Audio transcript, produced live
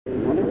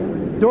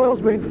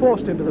Doyle's been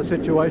forced into the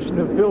situation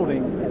of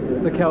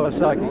building the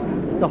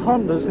Kawasaki. The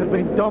Hondas have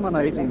been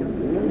dominating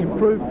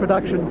improved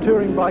production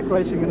touring bike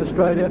racing in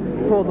Australia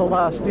for the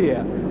last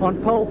year. On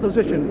pole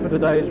position for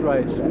today's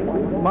race,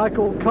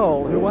 Michael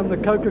Cole, who won the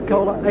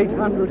Coca-Cola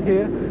 800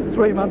 here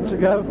 3 months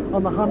ago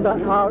on the Honda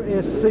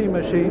RSC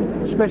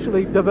machine,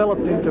 specially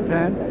developed in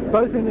Japan,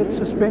 both in its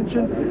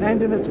suspension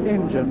and in its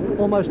engine.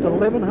 Almost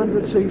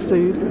 1100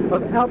 cc's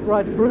of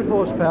outright brute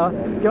horsepower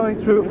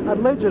going through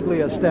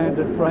allegedly a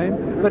standard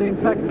frame, but in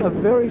fact a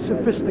very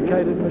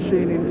sophisticated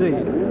machine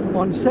indeed.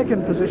 On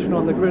second position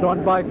on the grid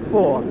on bike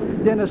 4,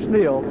 Dennis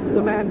Neal,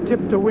 the man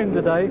tipped to win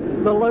today,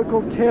 the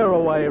local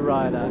tearaway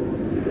rider.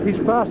 He's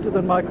faster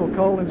than Michael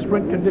Cole in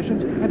sprint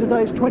conditions, and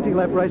today's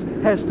 20-lap race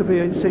has to be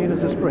seen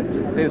as a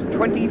sprint. There's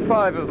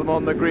 25 of them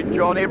on the grid,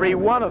 John, every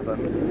one of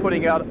them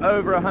putting out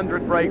over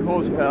 100 brake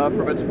horsepower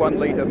from its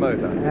 1-litre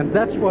motor. And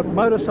that's what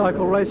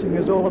motorcycle racing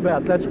is all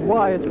about. That's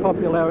why its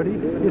popularity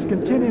is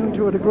continuing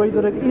to a degree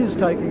that it is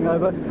taking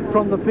over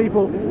from the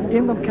people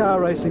in the car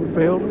racing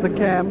field, the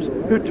cams,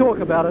 who talk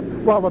about it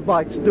while the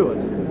bikes do it.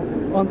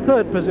 On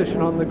third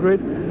position on the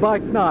grid,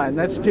 bike 9,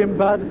 that's Jim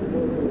Budd,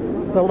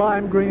 the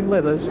lime green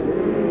leathers,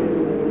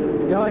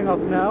 going off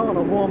now on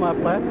a warm-up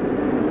lap.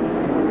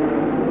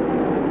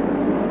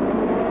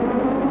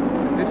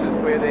 This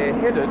is where they're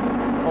headed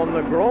on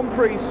the Grand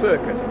Prix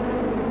circuit.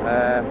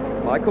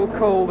 Michael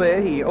Cole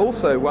there, he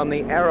also won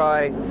the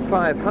RI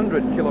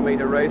 500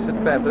 kilometre race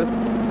at Bathurst.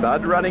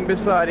 Bud running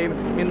beside him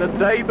in the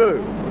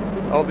debut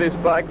of this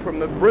bike from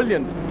the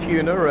brilliant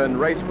tuner and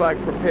race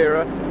bike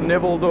preparer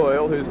Neville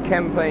Doyle, who's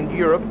campaigned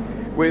Europe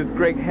with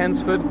Greg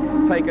Hansford,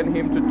 taken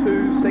him to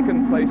 2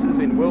 second places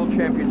in World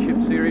Championship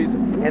Series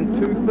and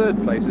 2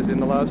 third places in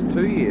the last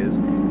 2 years.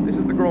 This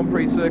is the Grand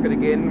Prix circuit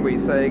again. We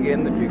say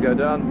again that you go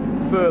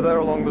down further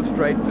along the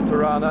straight to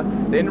Tirana,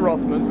 then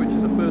Rothmans, which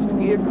is a first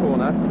gear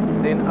corner,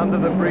 then under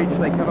the bridge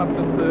they come up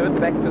to third,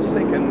 back to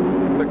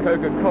second for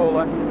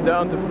Coca-Cola,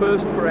 down to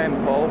first for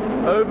Ampol,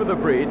 over the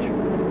bridge,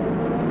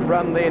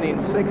 run then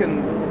in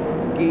second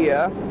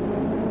gear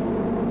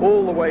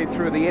all the way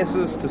through the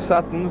S's to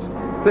Sutton's,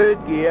 third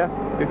gear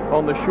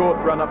on the short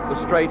run up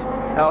the straight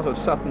out of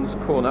Sutton's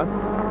corner.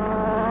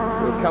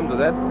 We'll come to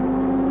that.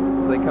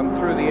 They come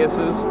through the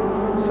S's,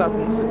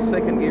 Sutton's in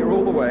second gear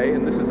all the way,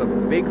 and this is a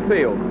big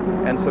field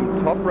and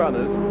some top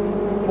runners.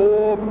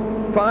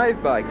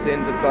 5 bikes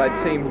entered by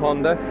Team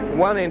Honda,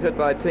 1 entered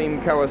by Team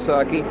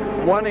Kawasaki,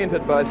 1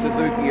 entered by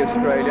Suzuki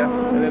Australia,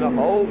 and then a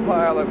whole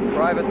pile of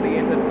privately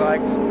entered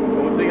bikes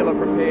or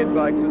dealer-prepared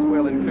bikes as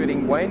well,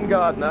 including Wayne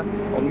Gardner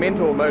on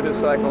Mentor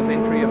Motorcycles'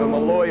 entry of a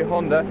Malloy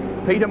Honda,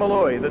 Peter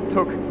Malloy, that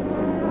took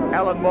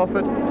Alan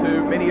Moffat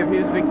to many of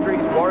his victories,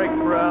 Warwick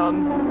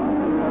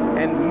Brown,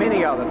 and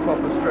many other top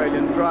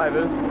Australian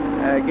drivers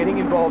getting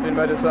involved in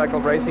motorcycle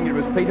racing. It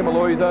was Peter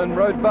Malloy's own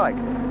road bike,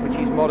 which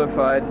he's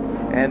modified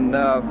and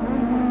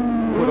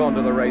put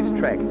onto the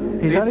racetrack.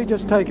 He's only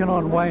just taken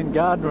on Wayne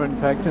Gardner, in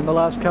fact, in the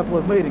last couple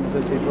of meetings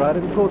as his rider.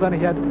 Before then he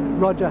had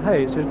Roger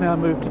Hayes, who's now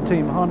moved to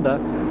Team Honda.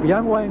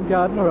 Young Wayne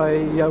Gardner,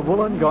 a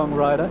Wollongong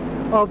rider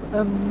of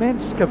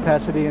immense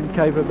capacity and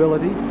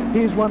capability.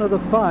 He's one of the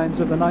finds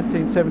of the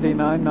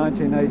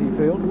 1979-1980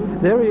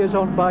 field. There he is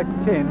on bike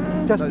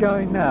 10, just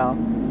going now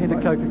into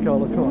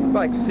Coca-Cola corner.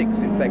 Bike 6,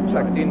 in fact,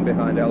 chucked in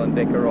behind Alan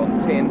Decker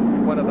on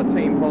 10, one of the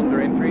Team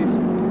Honda entries.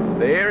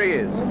 There he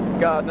is,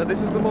 Gardner. This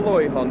is the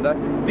Malloy Honda,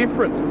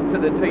 different to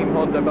the Team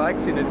Honda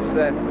bikes in its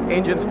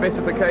engine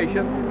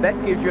specification. That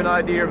gives you an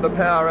idea of the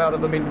power out of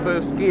them in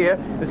first gear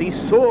as he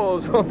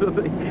soars onto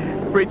the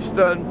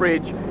Bridgestone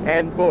Bridge.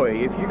 And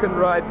boy, if you can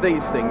ride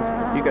these things,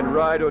 you can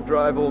ride or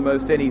drive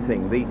almost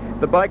anything.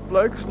 The bike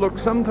blokes look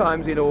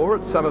sometimes in awe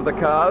at some of the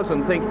cars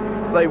and think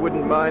they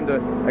wouldn't mind a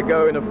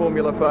go in a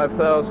Formula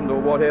 5000 or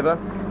whatever,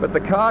 but the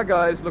car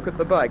guys look at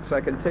the bikes, I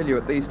can tell you,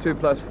 at these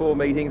 2+4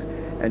 meetings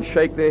and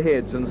shake their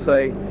heads and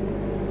say,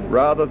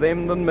 rather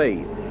them than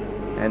me.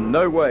 And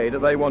no way do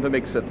they want to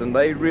mix it, and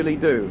they really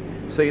do.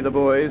 See the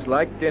boys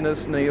like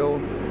Dennis Neal,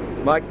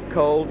 Mike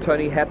Cole,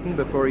 Tony Hatton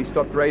before he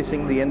stopped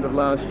racing the end of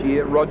last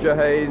year, Roger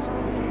Hayes,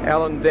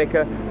 Alan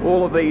Decker,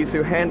 all of these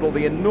who handle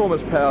the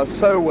enormous power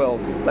so well,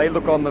 they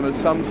look on them as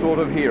some sort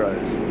of heroes.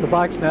 The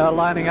bikes now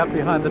lining up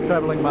behind the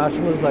travelling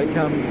marshal as they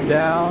come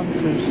down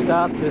to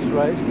start this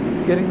race,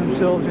 getting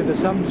themselves into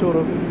some sort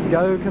of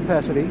go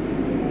capacity.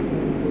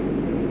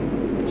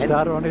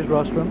 Starter on his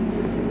rostrum.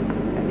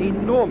 An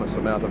enormous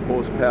amount of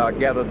horsepower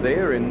gathered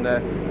there in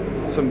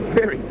some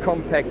very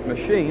compact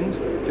machines,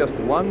 just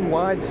one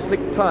wide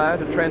slick tyre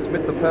to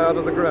transmit the power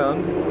to the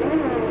ground.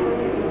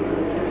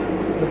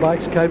 The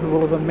bike's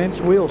capable of immense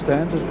wheel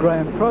stands, as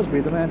Graham Crosby,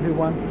 the man who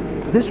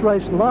won this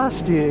race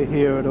last year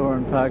here at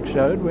Oran Park,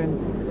 showed, when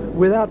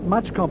without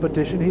much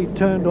competition he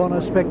turned on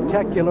a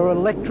spectacular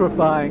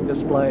electrifying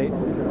display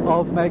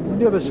of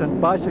magnificent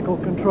bicycle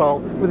control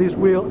with his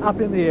wheel up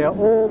in the air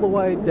all the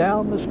way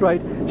down the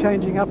straight,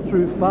 changing up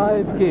through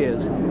 5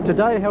 gears.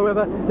 Today,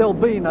 however, there'll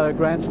be no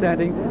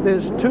grandstanding.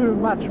 There's too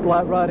much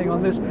riding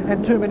on this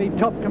and too many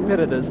top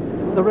competitors.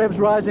 The revs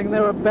rising,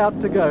 they're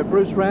about to go.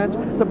 Bruce Rance,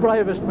 the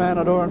bravest man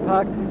at Oran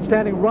Park,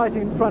 standing right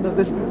in front of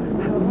this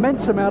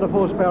immense amount of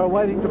horsepower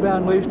waiting to be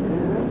unleashed,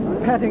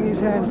 patting his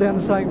hands down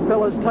and saying,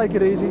 fellas, take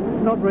it easy,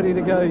 not ready to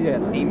go yet.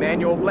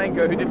 Emmanuel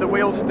Blanco, who did the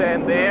wheel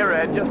stand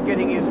there, just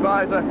getting his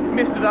visor,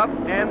 missed it up,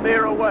 and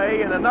they're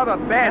away, and another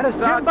bad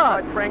start,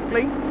 quite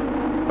frankly.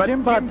 But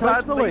Jim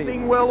Budd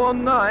leading well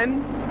on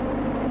 9.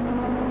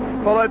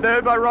 Followed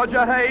there by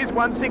Roger Hayes,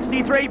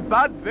 163.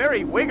 Budd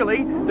very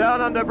wiggly,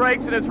 down under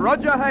brakes, and it's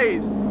Roger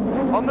Hayes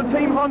on the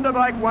Team Honda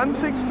bike,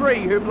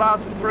 163, who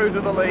blasts through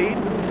to the lead.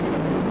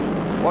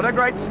 What a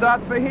great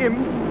start for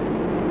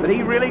him. But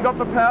he really got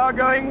the power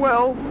going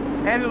well.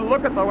 And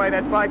look at the way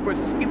that bike was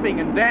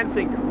skipping and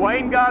dancing.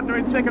 Wayne Gardner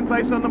in second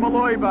place on the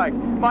Malloy bike.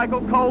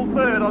 Michael Cole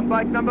third on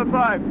bike number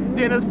 5.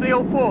 Dennis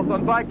Neal fourth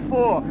on bike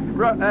 4.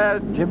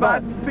 Jim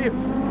Budd fifth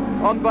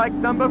on bike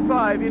number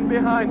 5 in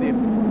behind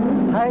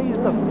him. Hayes,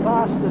 the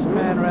fastest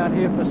man around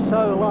here for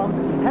so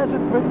long,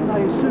 hasn't ridden a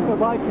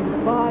superbike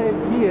in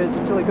 5 years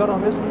until he got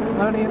on this,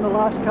 only in the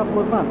last couple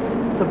of months.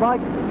 The bike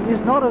is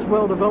not as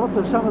well developed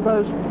as some of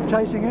those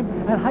chasing him,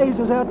 and Hayes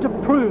is out to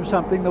prove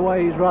something the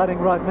way he's riding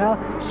right now.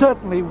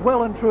 Certainly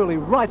well and truly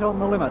right on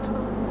the limit.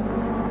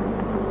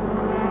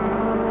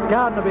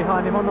 Gardner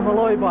behind him on the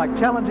Malloy bike,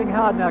 challenging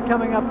hard now,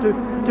 coming up to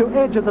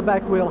edge of the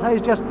back wheel.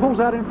 Hayes just pulls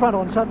out in front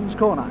on Sutton's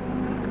corner.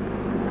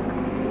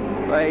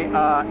 They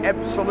are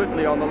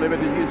absolutely on the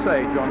limit, as you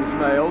say, John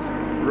Smales.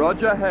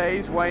 Roger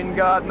Hayes, Wayne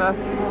Gardner,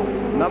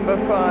 number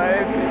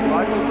 5 is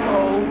Michael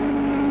Cole.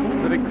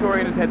 The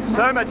Victorian has had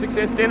so much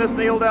success. Dennis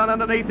Neal down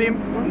underneath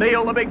him.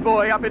 Neal, the big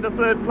boy, up into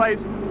 3rd place.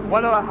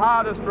 One of the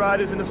hardest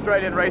riders in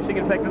Australian racing.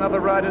 In fact, another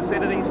rider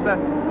said at Easter,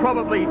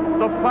 probably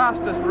the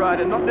fastest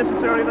rider, not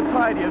necessarily the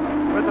tidiest,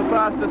 but the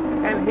fastest.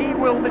 And he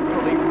will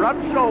literally rub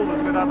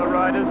shoulders with other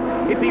riders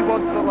if he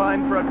wants the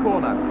line for a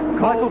corner.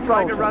 Cole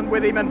trying to run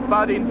with him, and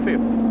Budd in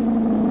 5th.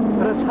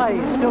 But it's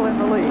Hayes still in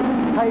the lead.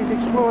 Hayes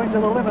exploring to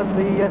the limit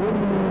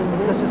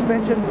the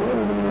suspension.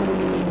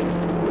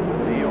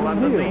 Neal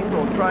underneath,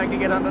 or trying to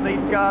get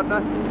underneath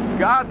Gardner.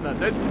 Gardner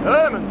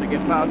determined to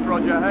get past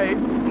Roger Hayes.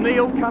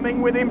 Neal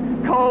coming with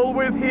him, Cole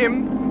with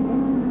him.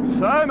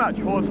 So much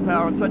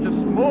horsepower on such a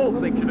small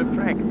section of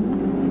track.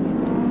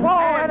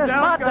 Oh, and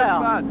down goes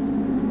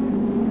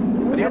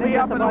Budd. But he'll be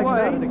up and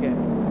away.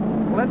 Again.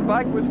 Well, that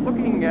bike was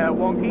looking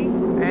wonky,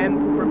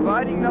 and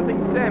providing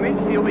nothing's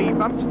damaged, he'll be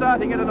bump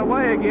starting it and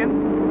away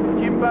again.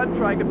 Jim Budd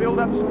trying to build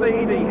up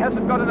speed. He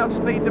hasn't got enough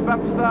speed to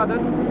bump start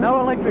it. No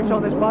electrics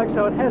on this bike,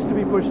 so it has to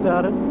be push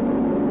started.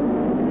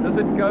 Does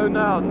it go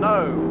now?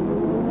 No.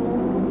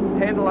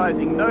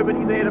 Tantalising.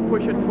 Nobody there to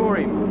push it for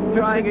him.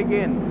 Trying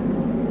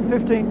again.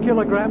 15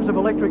 kilograms of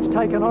electrics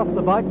taken off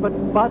the bike, but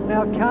Budd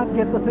now can't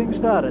get the thing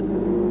started.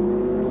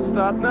 It'll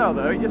start now,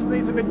 though. He just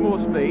needs a bit more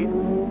speed.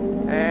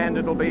 And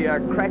it'll be a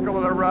crackle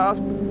and a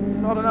rasp.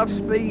 Not enough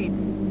speed.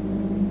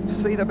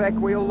 See the back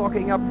wheel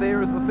locking up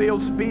there as the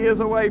field spears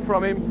away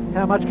from him.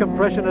 How much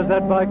compression has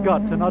that bike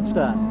got to not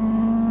start?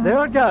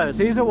 There it goes.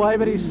 He's away,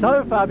 but he's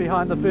so far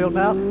behind the field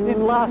now,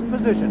 in last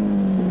position.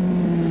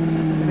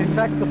 And in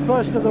fact, the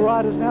first of the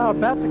riders now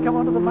about to come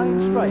onto the main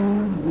straight.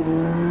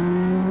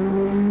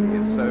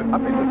 Yes, so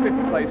up into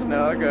 5th place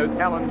now goes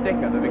Alan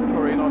Decker, the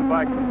Victorian on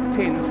bike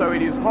 10. So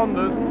it is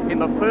Hondas in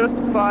the first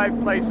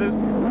 5 places.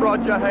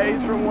 Roger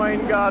Hayes from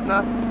Wayne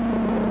Gardner,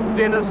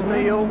 Dennis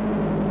Neal,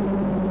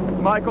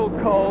 Michael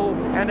Cole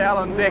and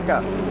Alan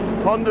Decker.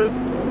 Hondas,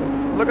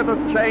 look at the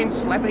chain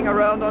slapping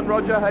around on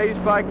Roger Hayes'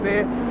 bike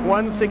there,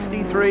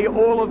 163,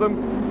 all of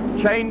them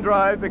chain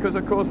drive, because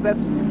of course that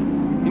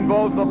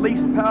involves the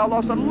least power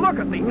loss. And look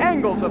at the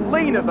angles of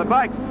lean of the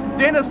bikes.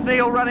 Dennis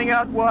Neal running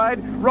out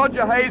wide,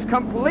 Roger Hayes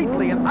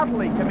completely and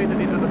utterly committed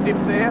into the dip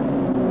there,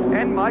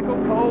 and Michael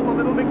Cole, the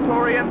little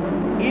Victorian,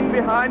 in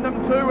behind them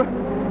too.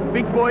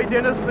 Big boy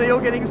Dennis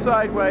Neal getting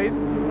sideways,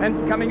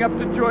 and coming up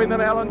to join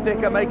them, Alan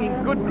Decker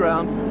making good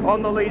ground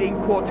on the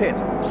leading quartet.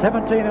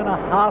 17 and a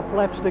half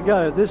laps to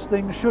go. This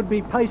thing should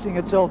be pacing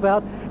itself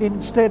out.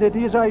 Instead, it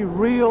is a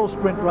real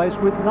sprint race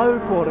with no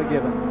quarter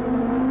given.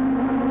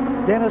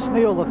 Dennis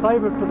Neal, the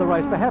favourite for the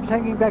race, perhaps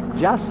hanging back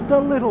just a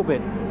little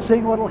bit,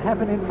 seeing what will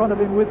happen in front of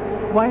him with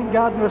Wayne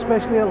Gardner,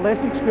 especially a less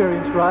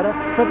experienced rider.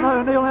 But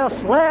no, Neal now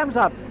slams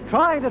up,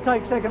 trying to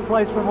take 2nd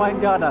place from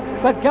Wayne Gardner.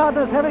 But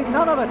Gardner's having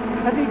none of it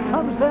as he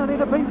comes down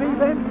into BP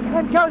then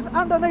and goes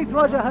underneath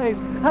Roger Hayes.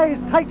 Hayes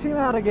takes him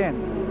out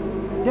again.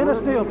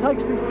 Dennis Neal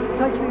takes the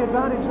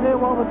advantage there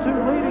while the 2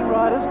 leading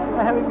riders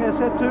are having their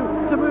set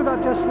to move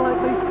up just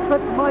slightly.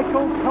 But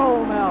Michael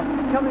Cole now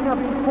coming up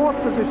in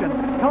 4th position.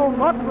 Cole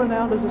not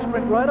renowned as a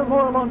sprint rider,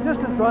 more a long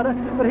distance rider,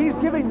 but he's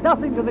giving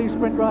nothing to these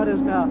sprint riders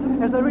now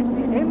as they reach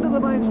the end of the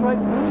main straight,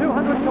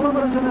 200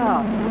 kilometres an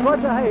hour.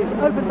 Roger Hayes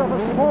opens up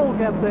a small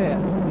gap there.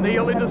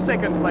 Neal into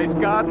 2nd place,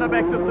 Gardner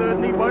back to 3rd,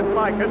 and he won't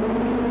like it.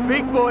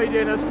 Big boy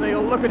Dennis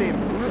Neal, look at him.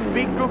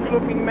 Big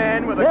good-looking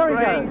man with a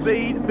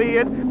greying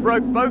beard,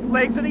 broke both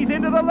legs, and he's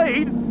into the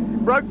lead.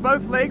 Broke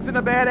both legs in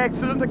a bad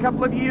accident a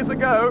couple of years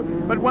ago,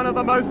 but one of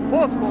the most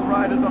forceful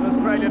riders on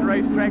Australian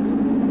racetracks.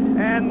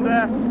 And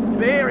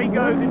there he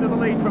goes into the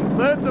lead from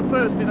 3rd to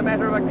 1st in a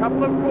matter of a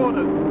couple of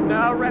corners.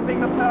 Now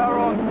wrapping the power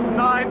on,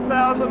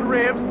 9,000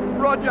 revs.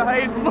 Roger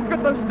Hayes, look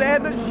at the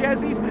standard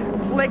chassis,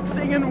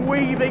 flexing and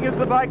weaving as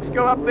the bikes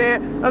go up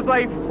there, as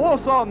they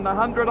force on the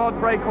 100-odd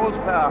brake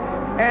horsepower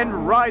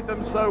and ride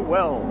them so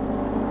well.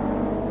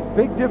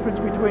 Big difference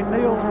between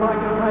Neil's bike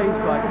and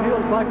Hayes' bike.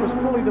 Neil's bike was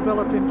fully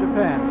developed in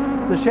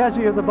Japan. The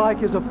chassis of the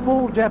bike is a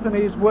full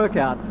Japanese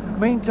workout.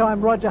 Meantime,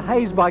 Roger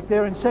Hayes' bike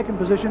there in second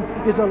position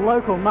is a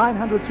local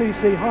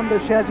 900cc Honda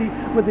chassis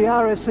with the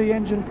RSC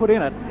engine put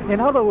in it. In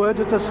other words,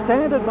 it's a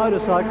standard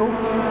motorcycle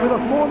with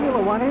a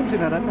Formula One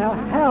engine in it. Now,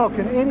 how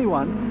can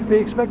anyone be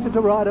expected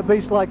to ride a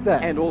beast like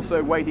that? And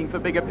also waiting for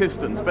bigger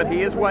pistons. But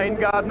here's Wayne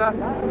Gardner.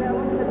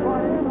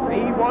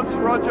 He wants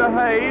Roger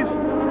Hayes.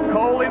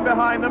 Cole in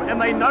behind them,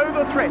 and they know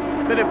the threat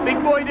that if big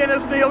boy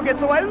Dennis Neil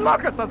gets away,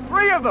 look at the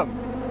three of them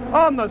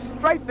on the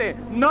straight there.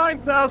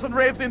 9,000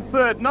 revs in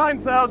third,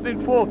 9,000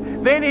 in fourth,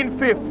 then in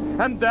fifth,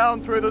 and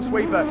down through the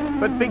sweeper.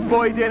 But big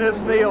boy Dennis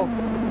Neil,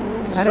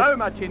 so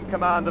much in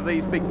command of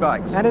these big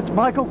bikes. And it's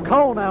Michael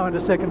Cole now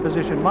into second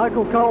position.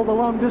 Michael Cole, the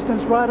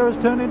long-distance rider,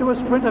 has turned into a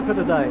sprinter for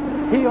today.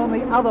 He on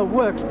the other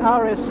works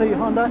RSC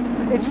Honda.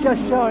 It's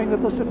just showing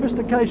that the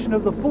sophistication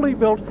of the fully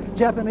built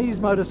Japanese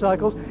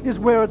motorcycles is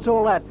where it's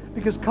all at,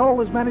 because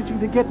Cole is managing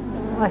to get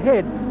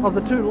ahead of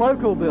the two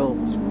local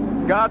builds.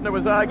 Gardner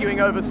was arguing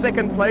over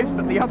second place,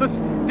 but the others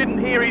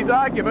didn't hear his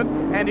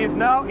argument and is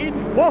now in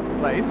fourth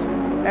place.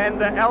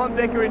 And Alan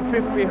Decker in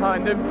fifth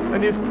behind him.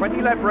 And his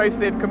 20-lap race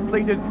they've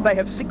completed. They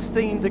have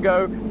 16 to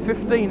go,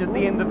 15 at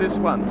the end of this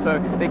one. So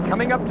they're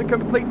coming up to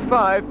complete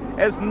 5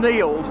 as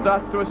Neil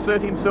starts to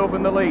assert himself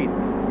in the lead.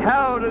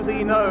 How does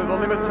he know the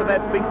limits of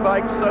that big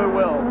bike so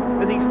well?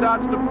 As he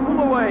starts to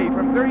pull away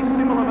from very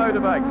similar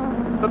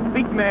motorbikes. The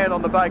big man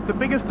on the bike, the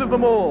biggest of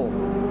them all.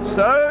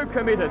 So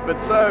committed, but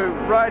so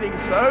riding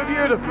so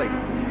beautifully.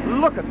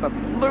 Look at the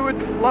fluid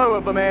flow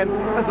of the man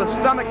as the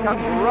stomach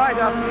comes right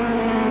up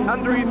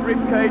under his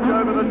ribcage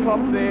over the top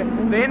there,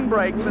 then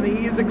brakes, and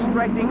he is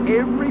extracting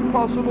every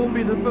possible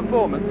bit of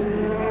performance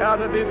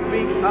out of this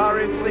big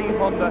RSC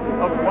Honda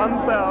of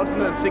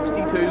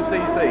 1,062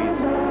 cc's.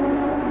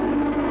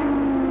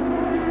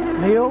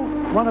 Neil,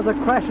 one of the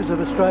crashes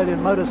of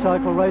Australian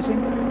motorcycle racing,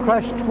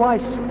 crashed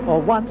twice, or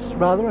once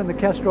rather, in the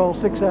Castrol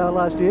 6 Hour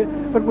last year,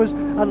 but was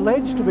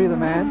alleged to be the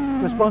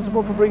man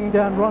responsible for bringing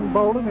down Ron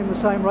Bolden in the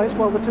same race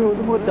while the two of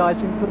them were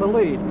dicing for the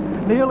lead.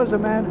 Neil is a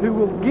man who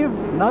will give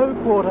no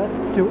quarter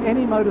to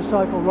any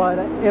motorcycle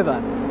rider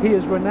ever. He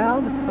is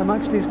renowned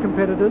amongst his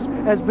competitors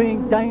as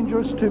being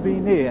dangerous to be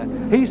near.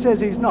 He says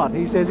he's not.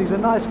 He says he's a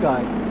nice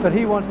guy, but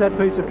he wants that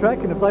piece of track,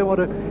 and if they want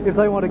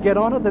to get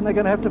on it, then they're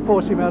going to have to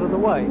force him out of the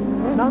way.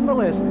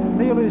 Nonetheless,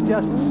 Neil is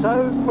just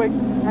so quick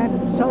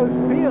and so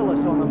fearless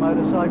on the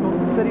motorcycle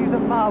that he's a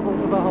marvel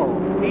to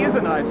behold. He is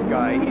a nice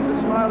guy. He's a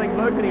smiling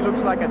bloke, and he looks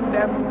like a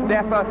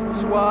dapper,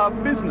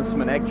 suave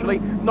businessman, actually.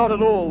 Not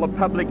at all the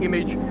public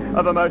image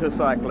of a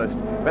motorcyclist.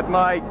 But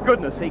my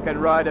goodness, he can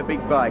ride a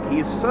big bike. He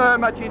is so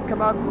much in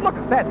command. Look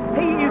at that.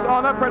 He is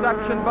on a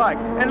production bike.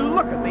 And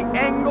look at the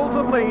angles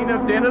of lean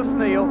of Dennis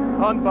Neil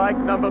on bike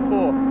number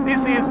 4. This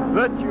is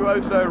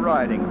virtuoso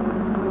riding.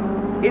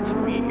 It's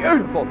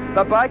beautiful.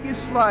 The bike is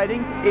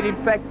sliding. In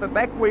fact, the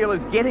back wheel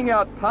is getting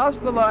out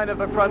past the line of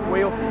the front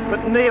wheel,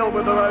 but Neil,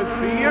 with the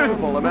most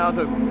beautiful amount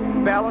of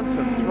balance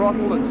and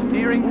throttle and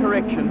steering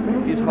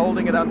correction, is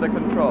holding it under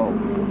control.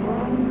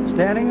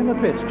 Standing in the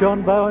pits,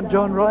 John Bowe and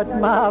John Wright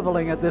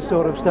marvelling at this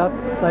sort of stuff.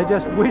 They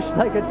just wish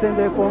they could send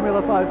their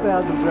Formula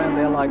 5000s around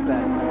there like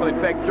that. Well, in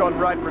fact, John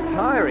Wright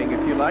retiring,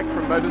 if you like,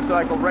 from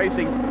motorcycle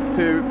racing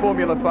to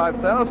Formula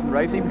 5000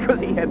 racing because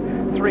he had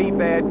 3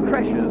 bad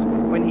crashes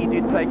when he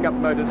did take up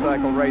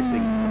motorcycle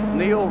racing.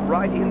 Neil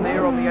right in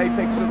there on the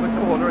apex of the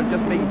corner and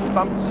just being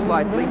bumped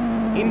slightly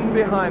in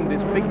behind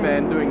this big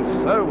man doing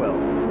so well.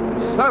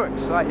 And so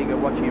exciting to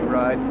watch him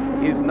ride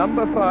is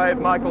number 5,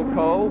 Michael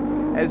Cole.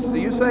 As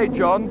you say,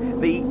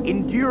 John, the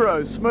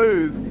enduro,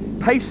 smooth,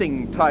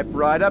 pacing type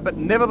rider, but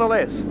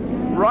nevertheless,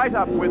 right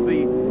up with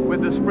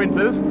the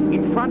sprinters,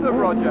 in front of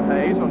Roger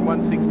Hayes on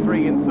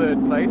 163 in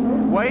 3rd place,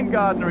 Wayne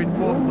Gardner in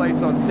 4th place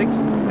on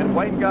 6th, and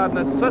Wayne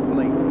Gardner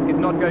certainly is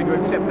not going to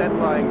accept that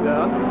lying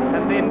down,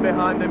 and then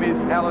behind them is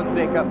Alan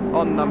Decker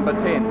on number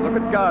 10.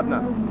 Look at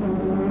Gardner,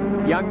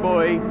 young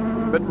boy,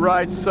 but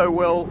rides so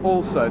well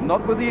also,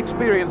 not with the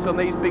experience on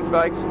these big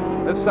bikes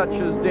as such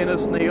as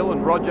Dennis Neil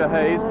and Roger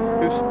Hayes,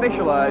 who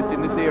specialised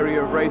in this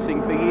area of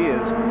racing for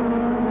years.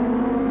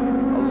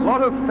 A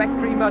lot of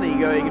factory money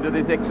going into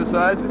this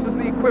exercise. This is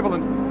the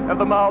equivalent of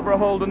the Marlborough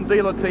Holden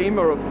dealer team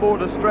or of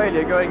Ford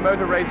Australia going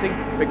motor racing,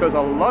 because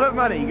a lot of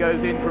money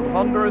goes in from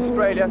Honda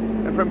Australia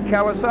and from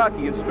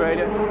Kawasaki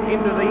Australia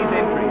into these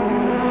entries.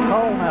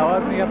 Cole now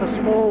opening up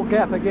a small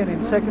gap again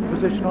in second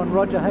position on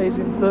Roger Hayes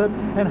in 3rd,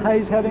 and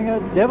Hayes having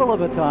a devil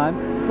of a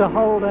time to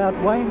hold out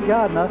Wayne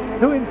Gardner,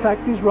 who in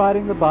fact is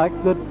riding the bike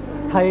that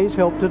Hayes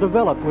helped to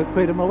develop with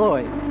Peter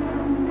Malloy.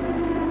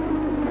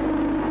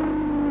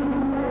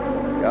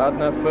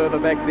 Gardner further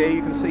back there,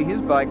 you can see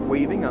his bike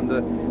weaving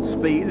under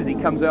speed as he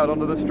comes out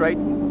onto the straight.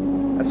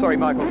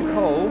 Michael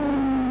Cole.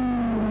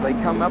 They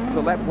come up to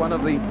lap one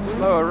of the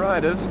slower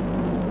riders.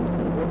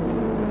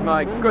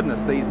 My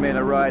goodness, these men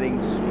are riding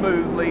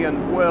smoothly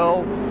and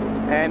well,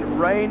 and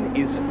rain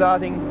is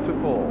starting to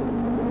fall.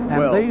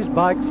 And these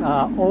bikes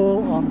are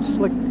all on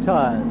slick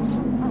tyres.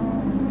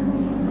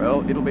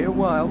 Well, it'll be a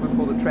while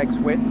before the track's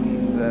wet.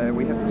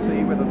 We have to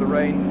see whether the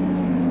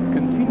rain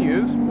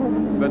continues,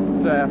 but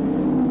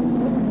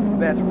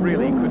that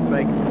really could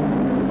make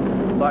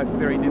life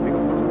very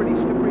difficult. It's pretty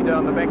slippery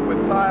down the back with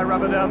tyre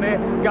rubber down there.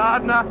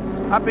 Gardner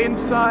up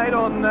inside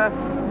on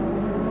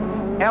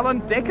Alan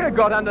Decker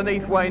got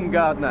underneath Wayne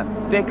Gardner.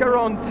 Decker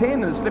on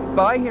 10 has slipped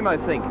by him, I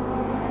think.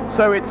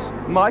 So it's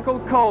Michael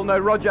Cole, no,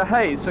 Roger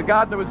Hayes. So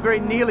Gardner was very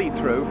nearly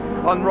through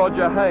on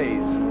Roger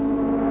Hayes.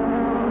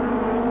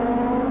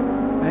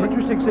 An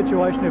interesting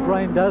situation if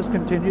rain does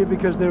continue,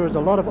 because there is a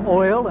lot of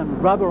oil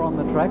and rubber on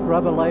the track,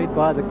 rubber laid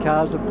by the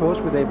cars, of course,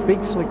 with their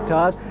big slick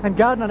tyres. And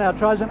Gardner now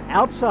tries an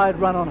outside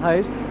run on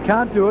Hayes.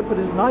 Can't do it, but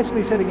is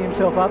nicely setting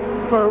himself up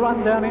for a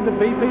run down into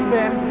BP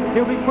Bend.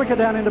 He'll be quicker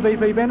down into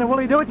BP Bend, and will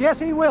he do it? Yes,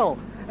 he will.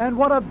 And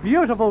what a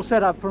beautiful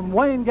setup from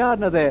Wayne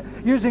Gardner there,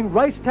 using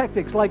race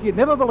tactics like you'd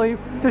never believe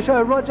to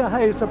show Roger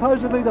Hayes,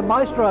 supposedly the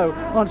maestro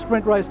on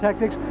sprint race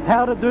tactics,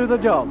 how to do the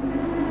job.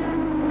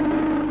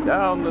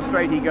 Down the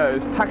straight he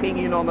goes, tucking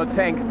in on the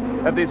tank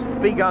of this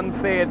big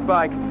unfaired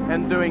bike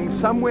and doing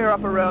somewhere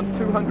up around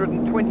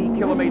 220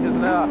 kilometres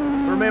an hour.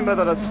 Remember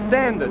that a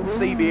standard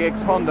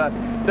CBX Honda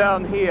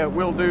down here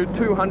will do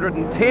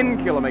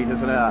 210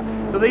 kilometres an hour.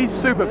 So these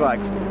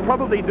Superbikes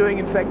probably doing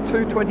in fact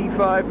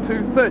 225,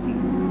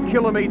 230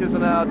 kilometres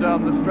an hour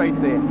down the straight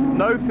there.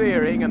 No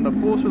fairing, and the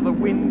force of the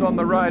wind on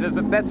the riders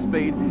at that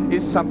speed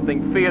is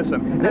something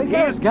fearsome. And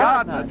here's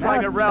Gardner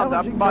trying to round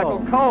up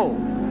Michael Cole.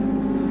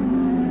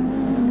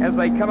 As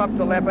they come up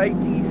to lap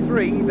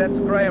 83, that's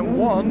Graham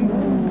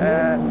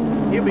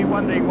Wan. He'll be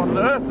wondering what on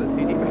earth has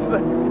hit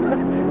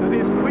him.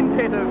 This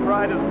quintet of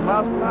riders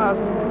last past.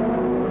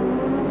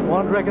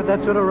 Wan reckons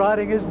that sort of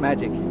riding is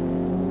magic.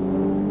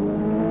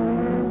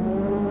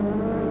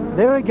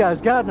 There he goes,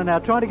 Gardner now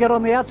trying to get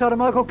on the outside of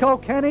Michael Cole.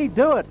 Can he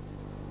do it?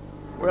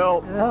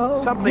 Well,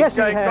 something's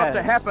got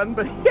to happen,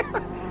 but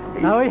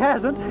no, he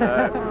hasn't.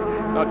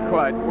 Not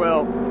quite.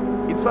 Well,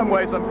 in some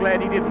ways I'm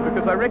glad he didn't,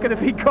 because I reckon if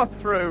he got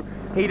through,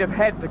 he'd have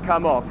had to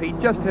come off.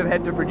 He'd just have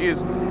had to produce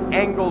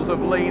angles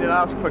of lean and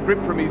ask for grip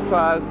from his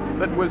tyres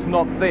that was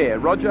not there.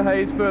 Roger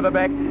Hayes further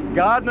back,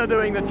 Gardner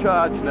doing the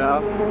charge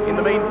now. In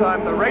the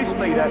meantime, the race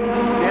leader,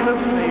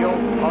 Dennis Neal,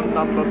 on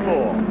number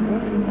 4.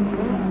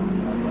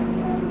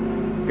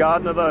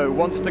 Gardner, though,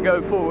 wants to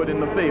go forward in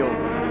the field,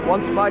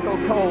 wants Michael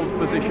Cole's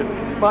position.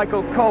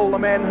 Michael Cole, the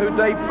man who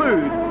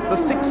debuted the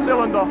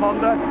 6-cylinder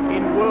Honda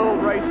in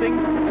world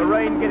racing. The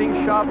rain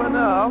getting sharper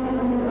now,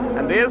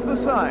 and there's the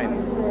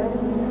sign.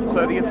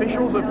 So the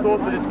officials have thought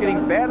that it's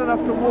getting bad enough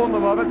to warn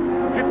them of it.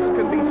 Drips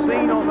can be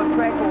seen on the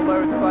track,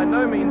 although it's by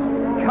no means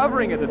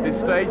covering it at this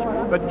stage.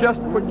 But just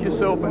put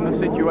yourself in the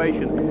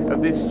situation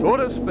of this sort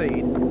of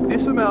speed,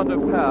 this amount of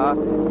power,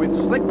 with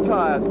slick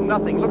tyres,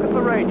 nothing. Look at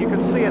the rain. You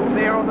can see it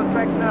there on the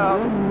track now,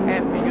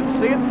 and you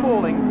can see it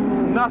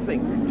falling.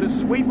 Nothing to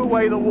sweep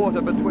away the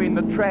water between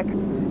the track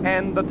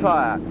and the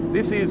tyre.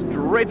 This is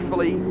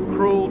dreadfully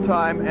cruel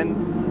time and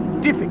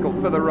difficult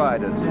for the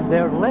riders. And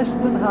they're less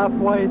than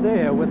halfway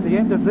there. With the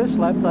end of this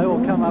lap, they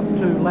will come up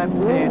to lap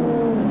 10,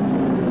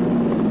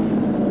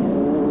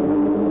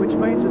 which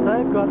means that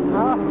they've got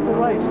half the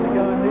race to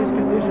go in these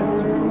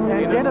conditions.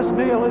 And Dennis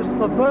Neal is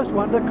the first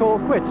one to call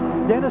quits.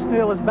 Dennis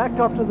Neal has backed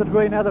off to the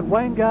degree now that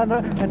Wayne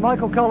Gardner and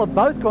Michael Cole have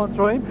both gone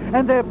through him,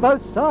 and they're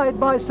both side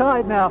by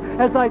side now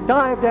as they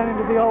dive down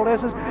into the old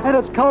S's, and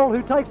it's Cole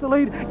who takes the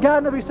lead.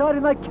 Gardner beside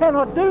him. They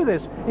cannot do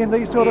this in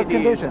these sort of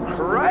conditions. It is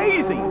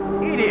crazy.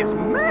 It is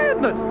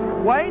madness.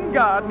 Wayne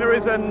Gardner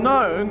is a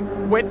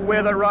known wet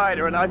weather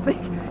rider, and I think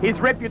his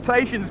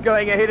reputation's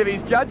going ahead of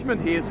his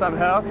judgment here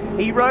somehow.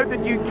 He rode the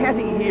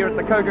Ducati here at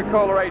the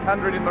Coca-Cola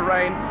 800 in the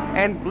rain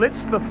and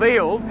blitzed the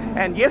field,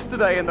 and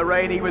yesterday in the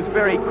rain he was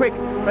very quick.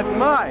 But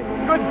my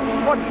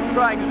goodness, what he's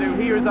trying to do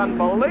here is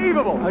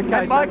unbelievable. Okay,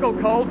 and Michael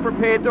Cole's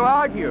prepared to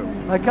argue.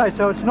 Okay,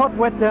 so it's not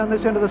wet down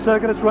this end of the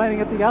circuit, it's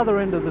raining at the other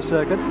end of the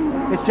circuit.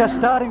 It's just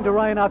starting to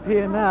rain up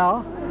here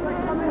now.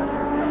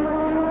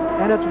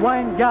 And it's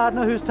Wayne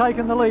Gardner who's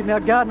taken the lead. Now,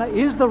 Gardner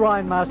is the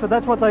rain master,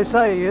 that's what they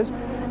say he is.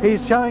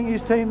 He's showing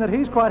his team that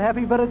he's quite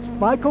happy, but it's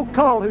Michael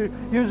Cole who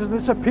uses the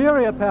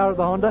superior power of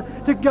the Honda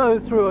to go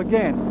through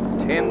again.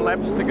 10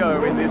 laps to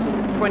go in this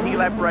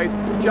 20-lap race,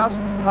 just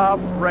half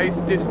race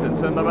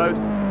distance, and the most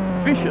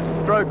vicious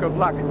stroke of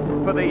luck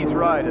for these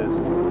riders.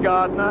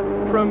 Gardner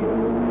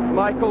from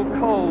Michael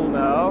Cole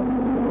now,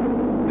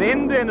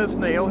 then Dennis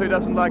Neal, who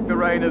doesn't like the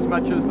rain as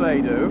much as they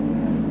do.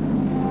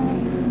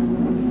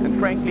 And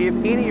frankly, if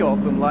any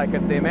of them like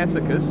it, they're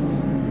masochists.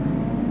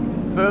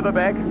 Further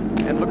back,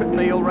 and look at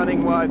Neal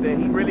running wide there.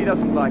 He really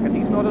doesn't like it.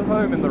 He's not at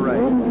home in the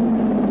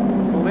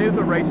rain. Well, there's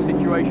a race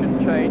situation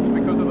change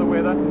because of the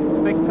weather.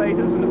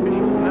 Spectators and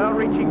officials now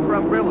reaching for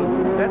umbrellas.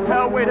 That's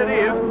how wet it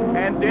is,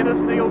 and Dennis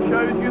Neal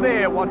shows you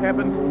there what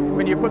happens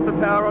when you put the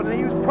power on. And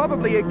he was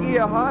probably a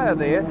gear higher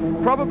there,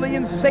 probably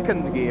in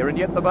second gear, and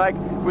yet the bike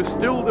was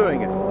still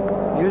doing it.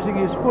 Using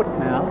his foot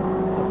now,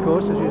 of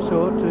course, as you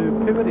saw,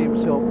 to pivot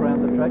himself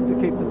around the track to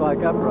keep the bike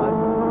upright.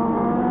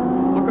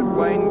 Look at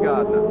Wayne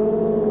Gardner.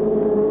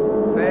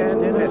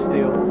 Dennis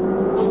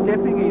Steele,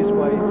 stepping his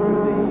way through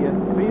the,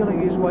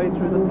 feeling his way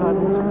through the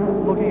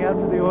puddles, looking out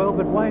for the oil,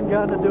 but Wayne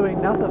Gardner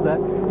doing none of that,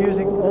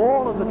 using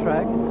all of the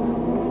track,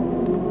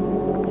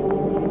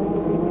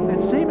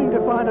 and seeming to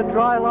find a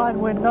dry line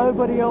when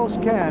nobody else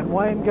can.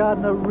 Wayne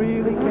Gardner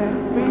really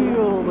can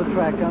feel the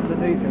track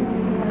underneath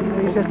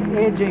him. He's just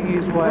edging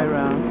his way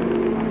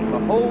around. The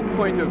whole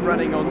point of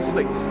running on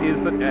slicks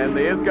is that, and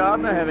there's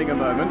Gardner having a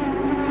moment,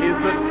 is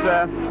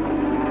that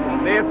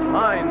they're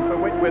fine for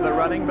wet weather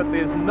running, but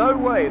there's no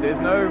way, there's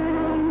no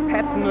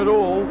pattern at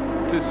all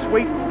to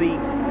sweep the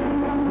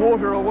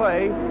water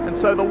away, and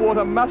so the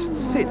water must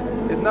sit.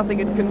 There's nothing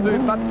it can do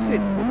but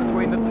sit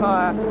between the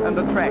tyre and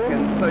the track,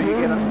 and so you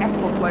get an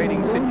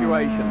aquaplaning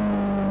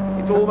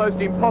situation. It's almost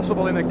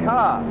impossible in a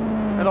car,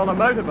 and on a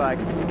motorbike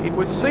it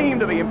would seem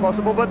to be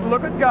impossible, but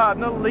look at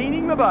Gardner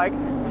leaning the bike,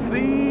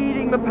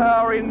 feeding the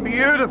power in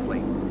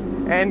beautifully,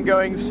 and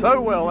going so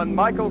well, and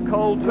Michael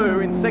Cole too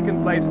in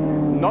second place,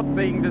 not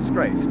being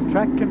disgraced.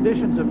 Track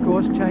conditions, of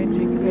course,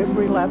 changing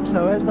every lap,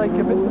 so as they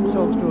commit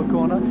themselves to a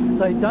corner,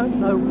 they don't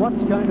know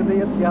what's going to be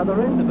at the other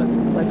end of it.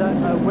 They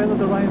don't know whether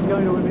the rain's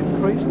going to have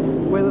increased,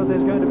 whether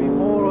there's going to be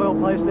more oil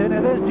placed there.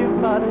 Now there's Jim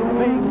Budd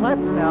being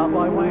lapped now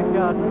by Wayne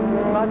Gardner.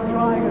 Budd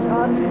trying as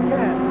hard as he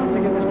can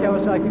to get this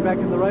Kawasaki back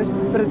in the race,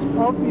 but it's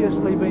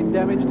obviously been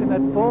damaged in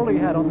that fall he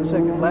had on the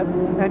second lap,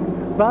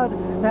 and Budd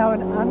now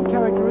in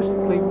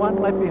uncharacteristically one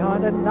lap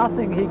behind, and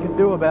nothing he can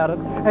do about it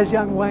as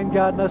young Wayne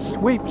Gardner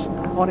sweeps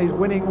on his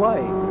winning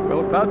way.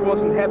 Well, Budd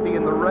wasn't happy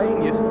in the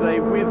rain yesterday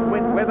with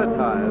wet weather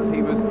tyres.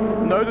 He was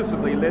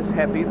noticeably less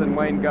happy than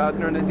Wayne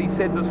Gardner, and as he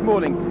said this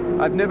morning,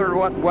 I've never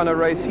won a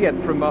race yet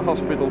from my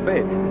hospital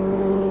bed.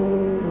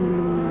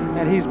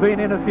 And he's been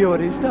in a few at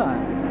his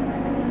time.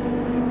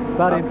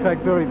 But in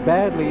fact very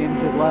badly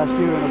injured last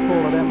year in a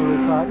fall at Amaru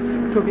Park.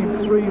 Took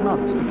him 3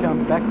 months to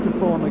come back to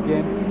form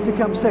again, to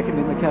come second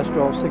in the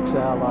Castrol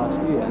 6-hour last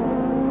year.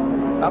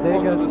 Up there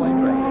onto goes the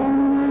straight.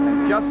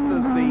 And just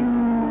as the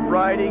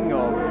riding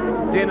of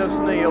Dennis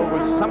Neal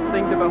was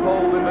something to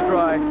behold in the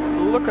dry,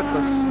 look at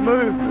the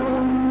smoothness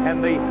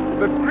and the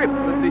grip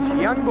that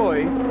this young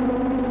boy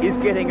is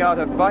getting out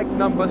of bike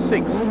number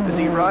 6 as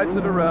he rides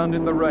it around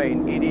in the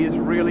rain. It is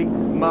really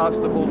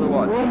masterful to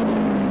watch.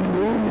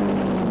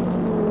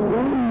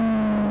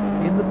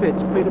 In the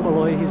pits, Peter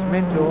Malloy, his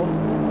mentor,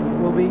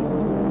 will be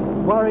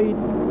worried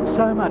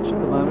so much at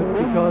the moment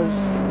because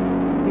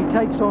he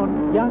takes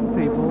on young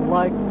people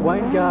like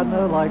Wayne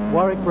Gardner, like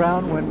Warwick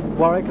Brown, when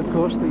Warwick, of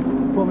course, the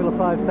Formula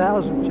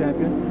 5000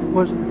 champion,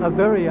 was a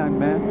very young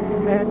man,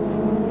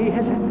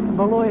 and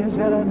Malloy has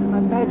had a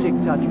magic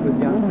touch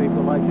with young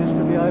people like this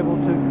to be able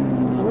to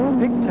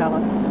pick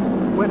talent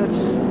when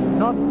it's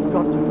not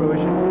got to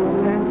fruition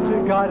and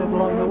to guide it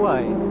along the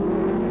way.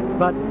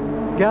 But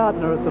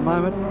Gardner at the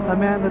moment, a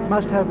man that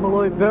must have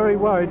Malloy very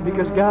worried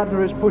because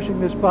Gardner is pushing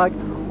this bike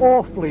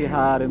awfully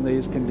hard in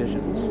these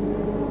conditions.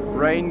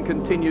 Rain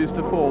continues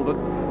to fall.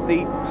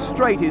 The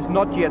straight is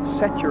not yet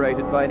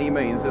saturated by any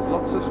means. There's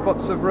lots of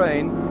spots of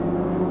rain,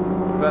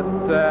 but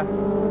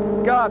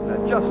Gardner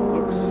just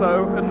looks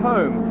so at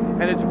home,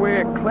 and it's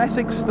where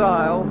classic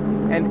style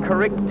and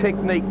correct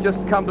technique just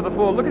come to the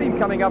fore. Look at him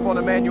coming up on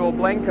Emmanuel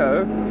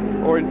Blanco,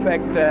 or in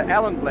fact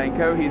Alan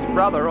Blanco, his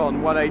brother,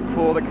 on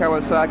 184, the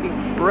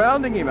Kawasaki,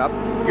 rounding him up,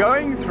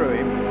 going through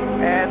him,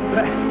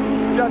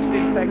 and just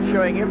in fact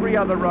showing every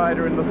other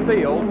rider in the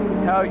field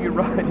how you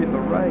ride in the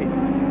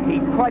rain. He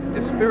quite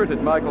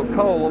dispirited Michael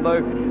Cole,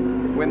 although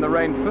when the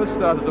rain first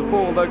started to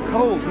fall, though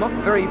Cole's not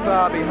very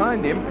far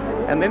behind him,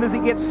 and then as he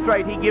gets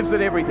straight he gives it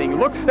everything,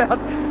 looks out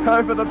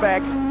over the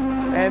back,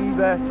 and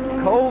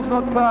Cole's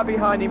not far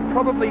behind him,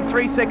 probably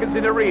 3 seconds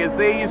in arrears.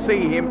 There you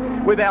see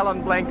him with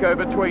Alan Blanco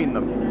between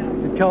them.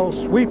 And Cole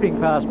sweeping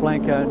past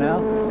Blanco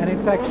now, and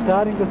in fact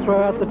starting to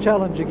throw out the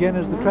challenge again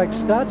as the track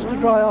starts to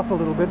dry off a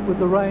little bit with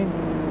the rain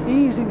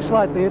easing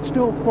slightly. It's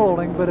still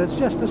falling, but it's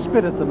just a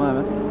spit at the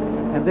moment.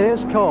 And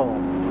there's Cole,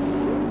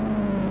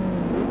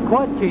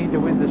 quite keen to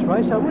win this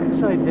race. I wouldn't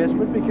say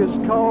desperate, because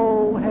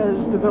Cole has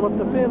developed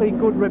a very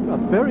good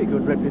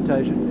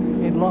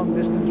reputation in long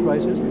distance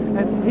races,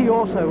 and he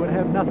also would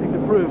have nothing to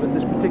prove at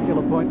this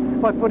particular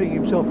point by putting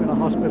himself in a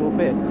hospital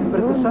bed. But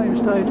at the same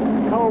stage,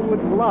 Cole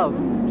would love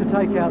to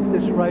take out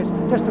this race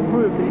just to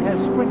prove that he has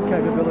sprint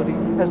capability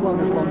as well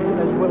as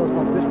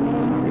long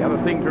distance. The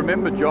other thing to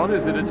remember, John,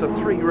 is that it's a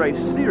 3-race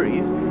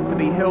series to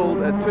be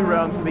held at 2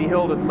 rounds to be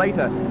held at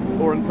later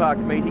Oran Park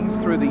meetings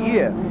through the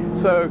year.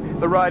 So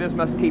the riders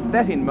must keep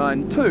that in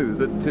mind too,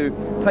 that to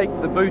take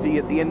the booty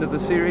at the end of the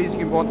series,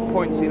 you want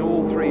points in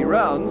all 3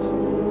 rounds.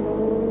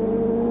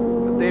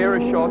 But there,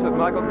 a shot of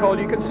Michael Cole.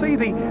 You can see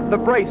the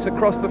brace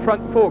across the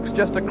front forks,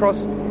 just across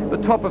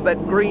the top of that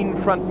green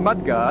front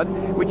mudguard,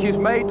 which is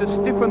made to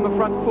stiffen the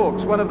front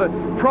forks. One of the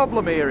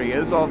problem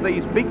areas of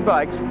these big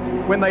bikes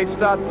when they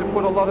start to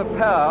put a lot of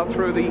power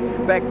through the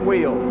back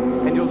wheel.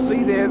 And you'll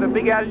see there the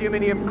big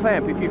aluminium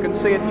clamp, if you can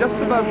see it, just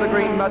above the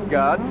green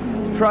mudguard,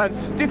 to try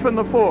and stiffen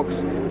the forks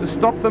to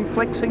stop them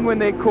flexing when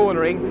they're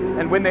cornering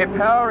and when they're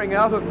powering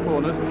out of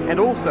corners, and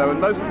also, and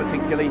most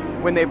particularly,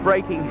 when they're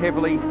braking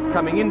heavily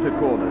coming into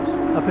corners.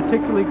 A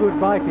particularly good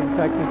bike, in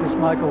fact, is this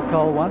Michael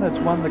Cole one. It's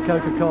won the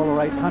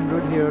Coca-Cola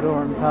 800 here at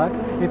Oran Park.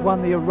 It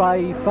won the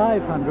Array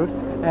 500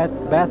 at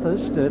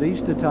Bathurst at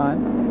Easter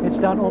time. It's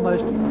done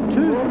almost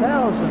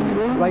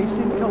 2,000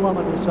 racing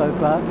kilometres so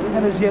far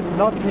and has yet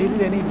not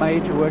needed any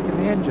major work in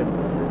the engine.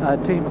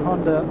 Team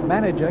Honda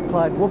manager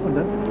Clyde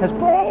Wolfenden has...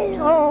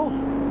 Oh!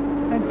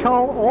 And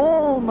Cole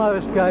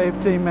almost gave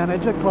team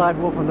manager Clyde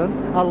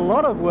Wolfenden a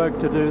lot of work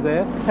to do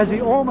there, as he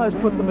almost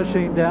put the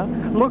machine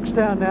down, looks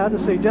down now to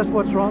see just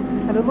what's wrong,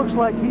 and it looks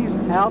like he's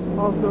out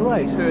of the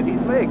race. He's hurt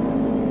his leg.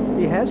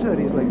 He has hurt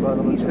his leg, by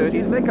the way. He's hurt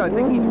his leg. I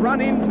think he's run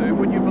into,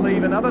 would you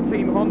believe, another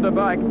Team Honda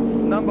bike,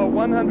 number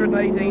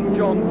 118,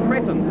 John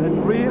Fretton. And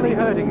it's really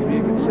hurting him.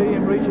 You can see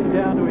him reaching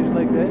down to his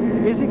leg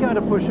there. Is he going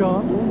to push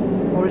on,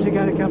 or is he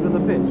going to come to the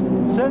pits?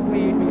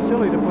 Certainly he'd be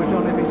silly to push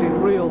on if he's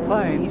in real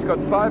pain. He's got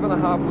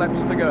 5.5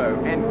 laps to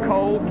go, and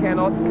Cole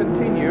cannot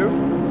continue.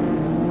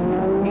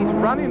 He's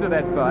run into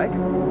that bike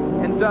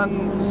and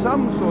done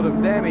some sort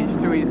of damage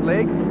to his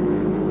leg.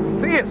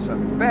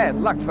 Fearsome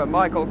bad luck for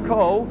Michael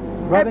Cole.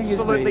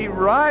 Absolutely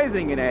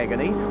writhing in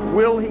agony.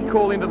 Will he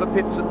call into the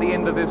pits at the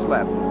end of this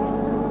lap?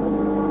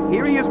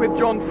 Here he is with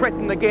John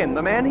Fretton again,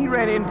 the man he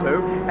ran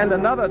into, and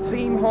another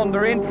Team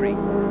Honda entry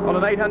on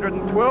an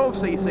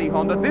 812cc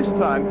Honda. This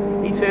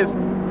time he says,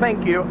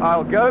 "Thank you,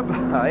 I'll go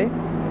by."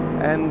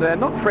 And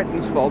not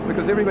Fretton's fault,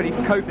 because everybody's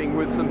coping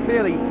with some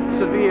fairly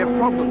severe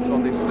problems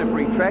on this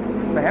slippery track.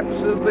 Perhaps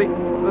as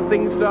the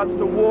thing starts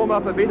to warm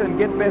up a bit and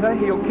get better,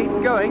 he'll keep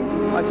going.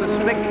 I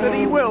suspect that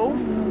he will.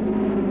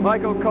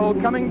 Michael Cole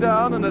coming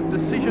down, and at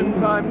decision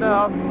time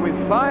now with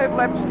 5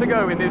 laps to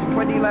go in this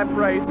 20-lap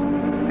race,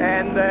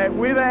 and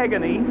with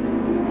agony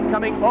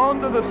coming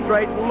onto the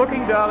straight,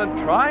 looking down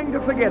and trying to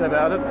forget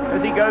about it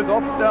as he goes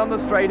off down the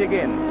straight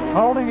again.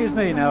 Holding his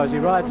knee now as he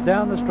rides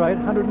down the straight,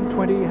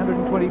 120,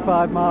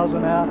 125 miles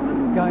an hour,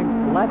 going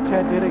flat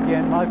chat dead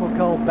again. Michael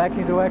Cole back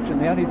into action.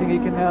 The only thing he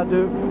can now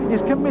do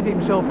is commit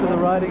himself to the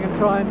riding and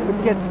try and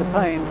forget the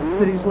pain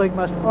that his leg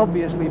must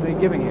obviously be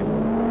giving him.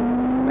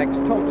 Max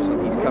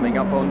Thompson he's coming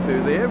up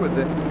onto there with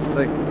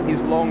his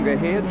longer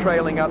hair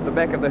trailing out the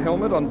back of the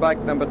helmet on bike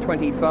number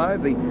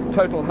 25, the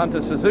Total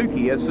Hunter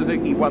Suzuki, as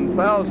Suzuki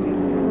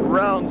 1000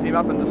 rounds him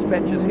up and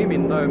dispatches him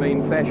in no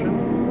mean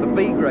fashion, the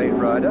B-grade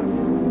rider,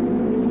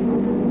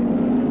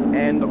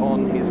 and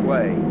on his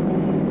way.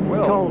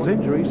 Well, Cole's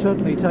injury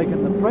certainly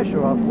taken the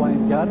pressure off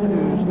Wayne Gardner,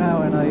 who's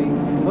now in a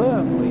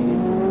firm lead.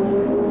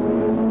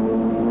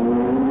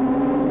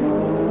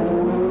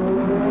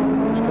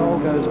 Cole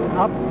goes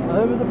up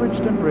over the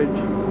Bridgestone Bridge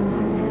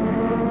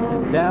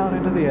and down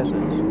into the Essex.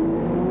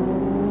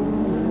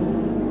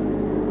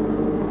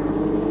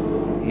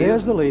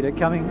 There's the leader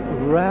coming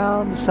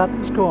round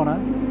Sutton's Corner.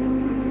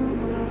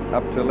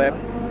 Up to lap.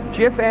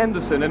 Jeff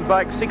Anderson in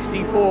bike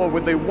 64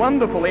 with the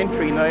wonderful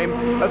entry name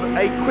of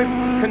Equip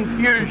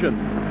Confusion.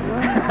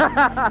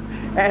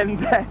 And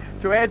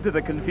to add to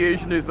the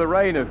confusion is the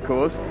rain, of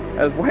course,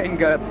 as Wayne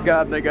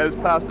Gardner goes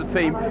past a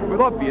team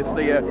with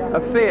obviously a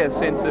fair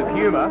sense of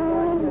humour.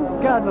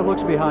 Gardner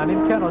looks behind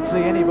him, cannot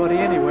see anybody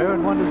anywhere,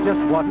 and wonders just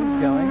what is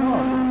going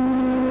on.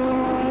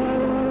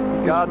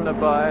 Gardner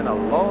by and a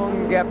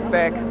long gap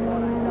back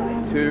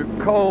to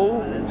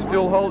Cole,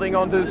 still holding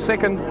on to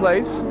second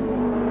place.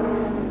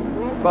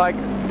 Bike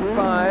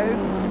 5.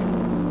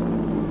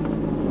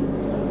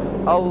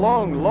 A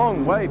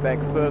long way back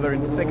further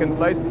in second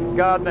place.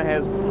 Gardner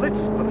has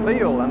blitzed the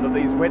field under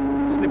these wet,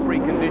 slippery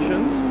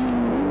conditions.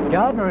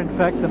 Gardner, in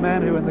fact, the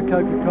man who in the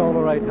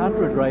Coca-Cola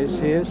 800 race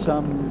here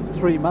some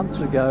 3 months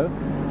ago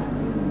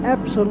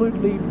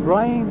absolutely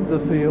brained the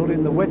field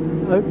in the wet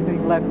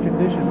opening lap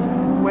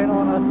conditions, when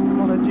on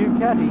a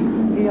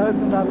Ducati he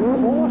opened up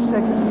 4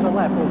 seconds a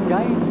lap, or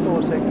gained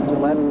 4 seconds a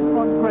lap,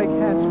 on Greg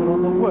Hansford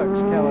on the Works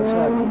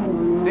Kawasaki.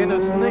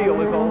 Dennis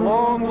Neal is a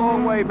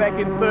long way back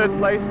in third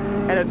place,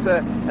 and it's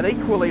an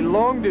equally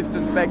long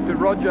distance back to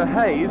Roger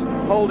Hayes,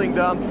 holding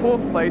down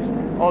fourth place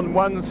on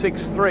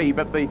 163.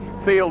 But the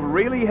field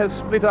really has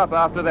split up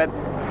after that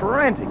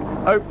frantic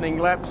opening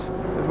laps,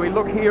 as we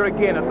look here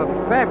again at the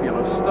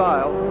fabulous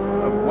style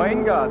of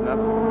Wayne Gardner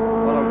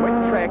on a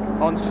wet track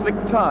on slick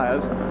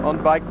tyres on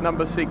bike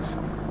number 6,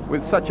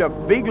 with such a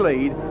big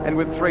lead and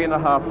with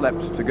 3.5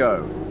 laps to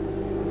go.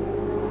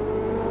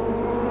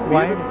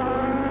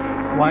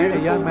 Wayne,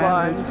 a young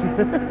man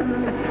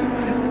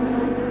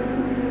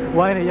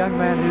Wayne, a young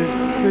man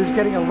who's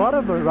getting a lot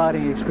of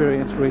riding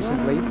experience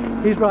recently.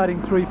 He's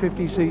riding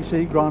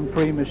 350cc Grand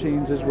Prix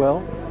machines as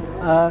well,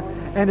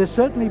 and is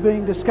certainly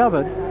being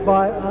discovered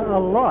by a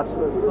lot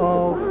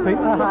of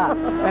people.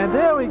 And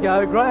there we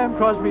go. Graham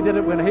Crosby did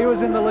it when he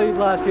was in the lead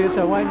last year,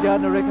 so Wayne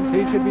Gardner reckons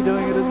he should be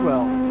doing it as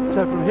well.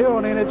 So from here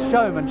on in, it's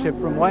showmanship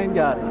from Wayne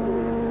Gardner.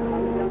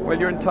 Well,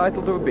 you're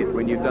entitled to a bit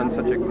when you've done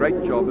such a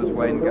great job as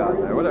Wayne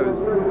Gardner. What I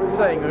was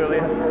saying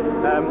earlier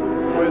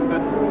was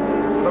that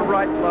the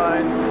right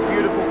lines,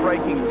 beautiful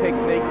braking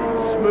technique,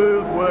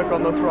 smooth work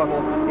on the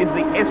throttle is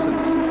the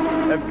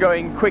essence of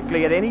going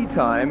quickly at any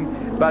time.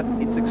 but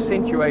it's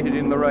accentuated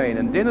in the rain.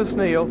 And Dennis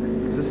Neal,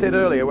 as I said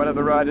earlier, one of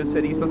the riders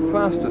said he's the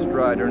fastest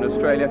rider in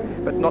Australia,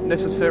 but not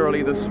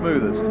necessarily the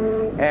smoothest.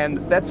 And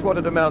that's what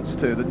it amounts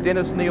to. That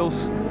Dennis Neal's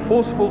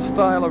forceful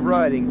style of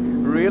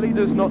riding really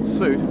does not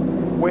suit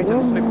wet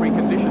and slippery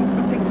conditions,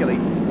 particularly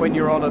when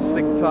you're on a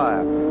slick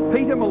tyre.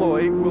 Peter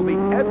Malloy will be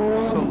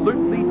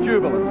absolutely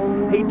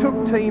jubilant. He took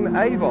Team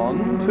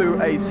Avon to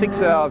a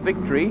 6-hour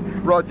victory,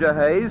 Roger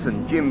Hayes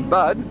and Jim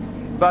Budd,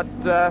 but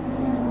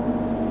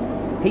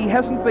he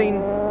hasn't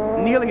been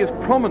nearly as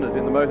prominent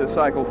in the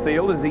motorcycle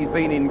field as he's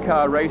been in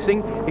car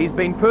racing. He's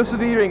been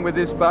persevering with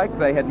this bike.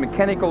 They had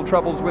mechanical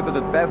troubles with it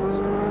at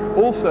Bathurst,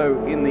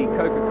 also in the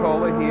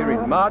Coca-Cola here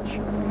in March,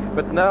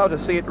 but now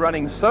to see it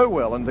running so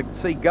well and to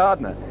see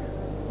Gardner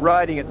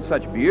riding it in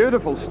such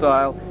beautiful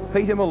style,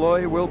 Peter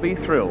Malloy will be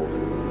thrilled.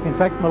 In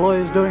fact,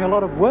 Malloy is doing a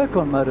lot of work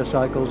on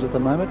motorcycles at the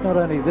moment, not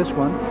only this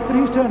one, but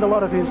he's turned a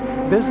lot of his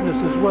business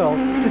as well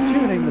to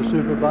tuning the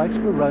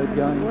Superbikes for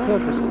road-going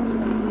purposes.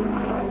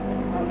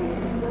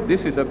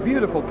 This is a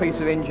beautiful piece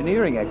of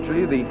engineering,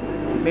 actually. The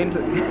men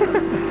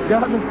go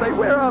and say,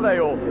 where are they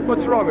all?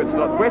 What's wrong? It's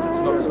not wet,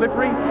 it's not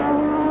slippery.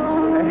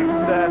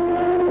 And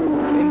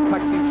then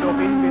tucks himself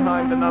in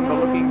behind the number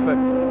looking for...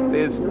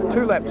 There's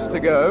 2 laps to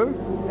go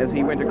as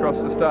he went across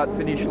the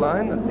start-finish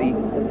line. At the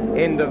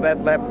end of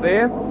that lap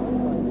there,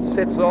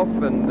 sets off,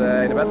 and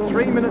in about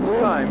 3 minutes'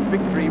 time,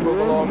 victory will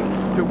belong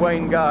to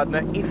Wayne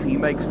Gardner if he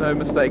makes no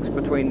mistakes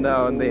between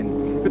now and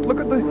then. But look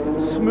at the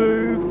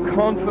smooth,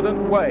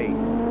 confident way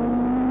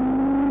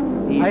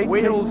he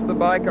wheels the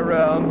bike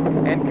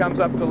around and comes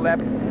up to lap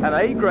an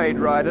A-grade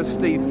rider,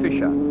 Steve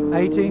Fisher.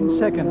 18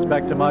 seconds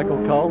back to Michael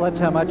Cole. That's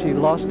how much he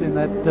lost in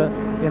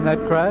that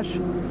crash.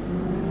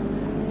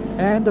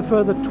 And a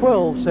further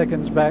 12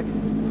 seconds back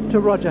to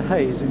Roger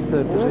Hayes in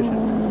 3rd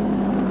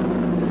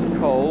position.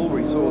 Cole,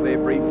 we saw there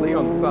briefly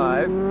on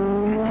 5.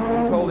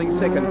 He's holding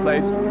 2nd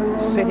place.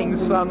 Setting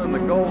sun and the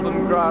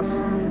golden grass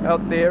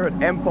out there at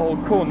Ampol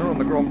Corner on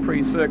the Grand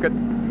Prix circuit.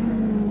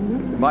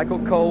 Michael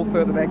Cole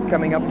further back,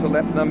 coming up to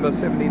lap number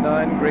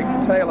 79. Greg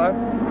Taylor,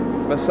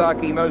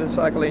 Masaki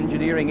Motorcycle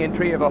Engineering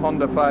entry of a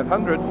Honda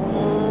 500.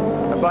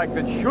 A bike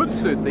that should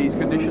suit these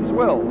conditions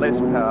well. Less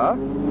power.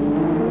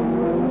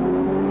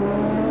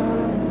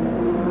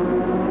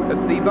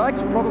 But the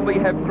bikes probably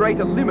have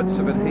greater limits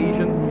of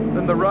adhesion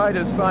than the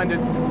riders find it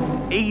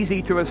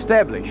easy to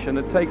establish, and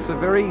it takes a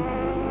very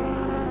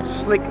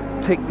slick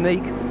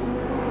technique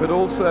but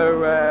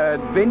also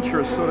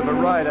adventurous sort of a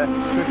rider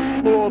to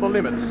explore the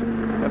limits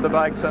of the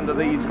bikes under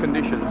these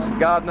conditions.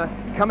 Gardner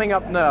coming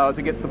up now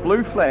to get the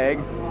blue flag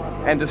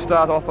and to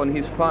start off on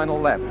his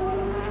final lap.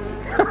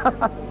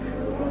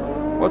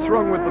 What's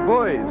wrong with the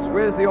boys?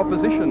 Where's the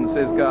opposition,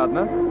 says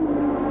Gardner.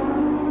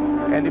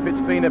 And if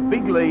it's been a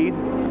big lead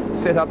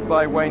set up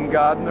by Wayne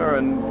Gardner,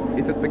 and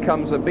if it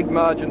becomes a big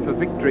margin for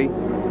victory,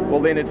 well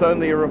then it's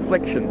only a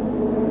reflection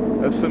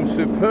of some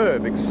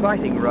superb,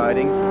 exciting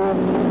riding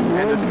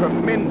and a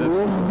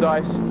tremendous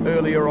dice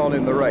earlier on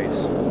in the race.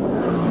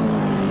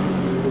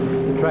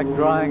 The track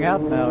drying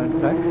out now, in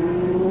fact,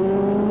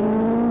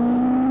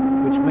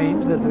 which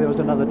means that if there was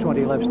another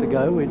 20 laps to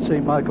go, we'd see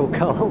Michael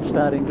Cole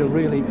starting to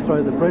really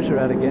throw the pressure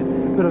out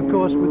again. But of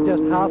course, with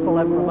just half a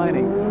lap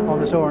remaining on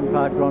this Oran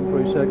Park Grand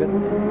Prix circuit,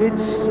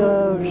 it's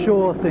a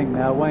sure thing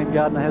now. Wayne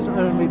Gardner has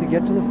only to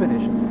get to the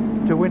finish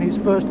to win his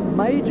first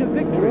major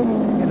victory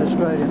in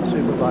Australian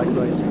superbike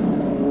racing.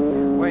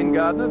 Wayne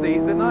Gardner, the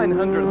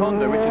 900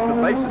 Honda, which is the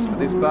basis for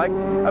this bike,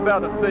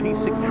 about a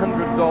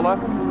 $3,600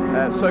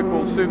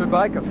 so-called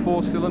superbike, a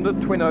 4-cylinder,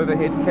 twin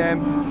overhead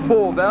cam,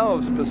 4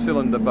 valves per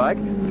cylinder bike,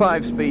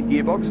 5-speed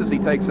gearbox as he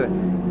takes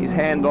his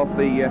hand off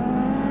the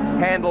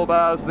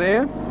handlebars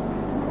there.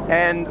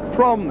 And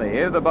from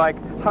there, the bike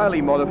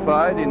highly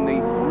modified in the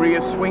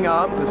rear swing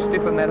arm to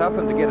stiffen that up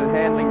and to get it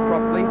handling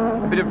properly.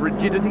 A bit of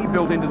rigidity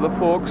built into the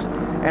forks,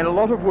 and a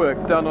lot of work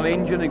done on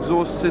engine,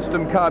 exhaust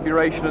system,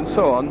 carburation and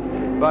so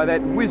on by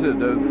that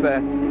wizard of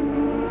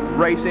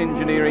race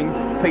engineering,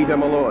 Peter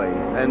Malloy.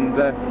 And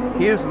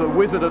here's the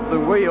wizard at the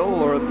wheel,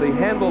 or at the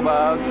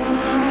handlebars,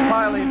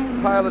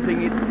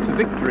 piloting it to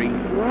victory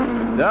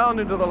down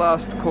into the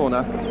last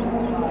corner.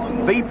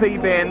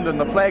 BP bend, and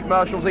the flag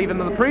marshals even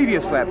in the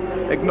previous lap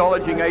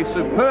acknowledging a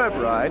superb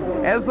ride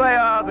as they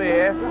are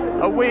there.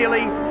 A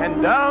wheelie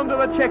and down to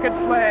the checkered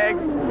flag,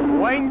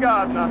 Wayne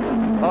Gardner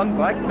on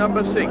bike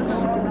number 6.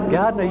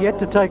 Gardner yet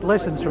to take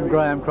lessons from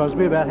Graham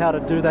Crosby about how to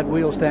do that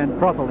wheel stand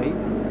properly.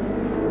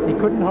 He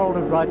couldn't hold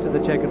it right to the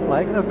checkered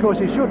flag, and of course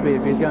he should be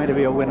if he's going to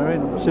be a winner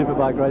in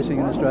superbike racing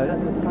in Australia.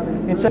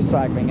 In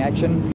cycling action.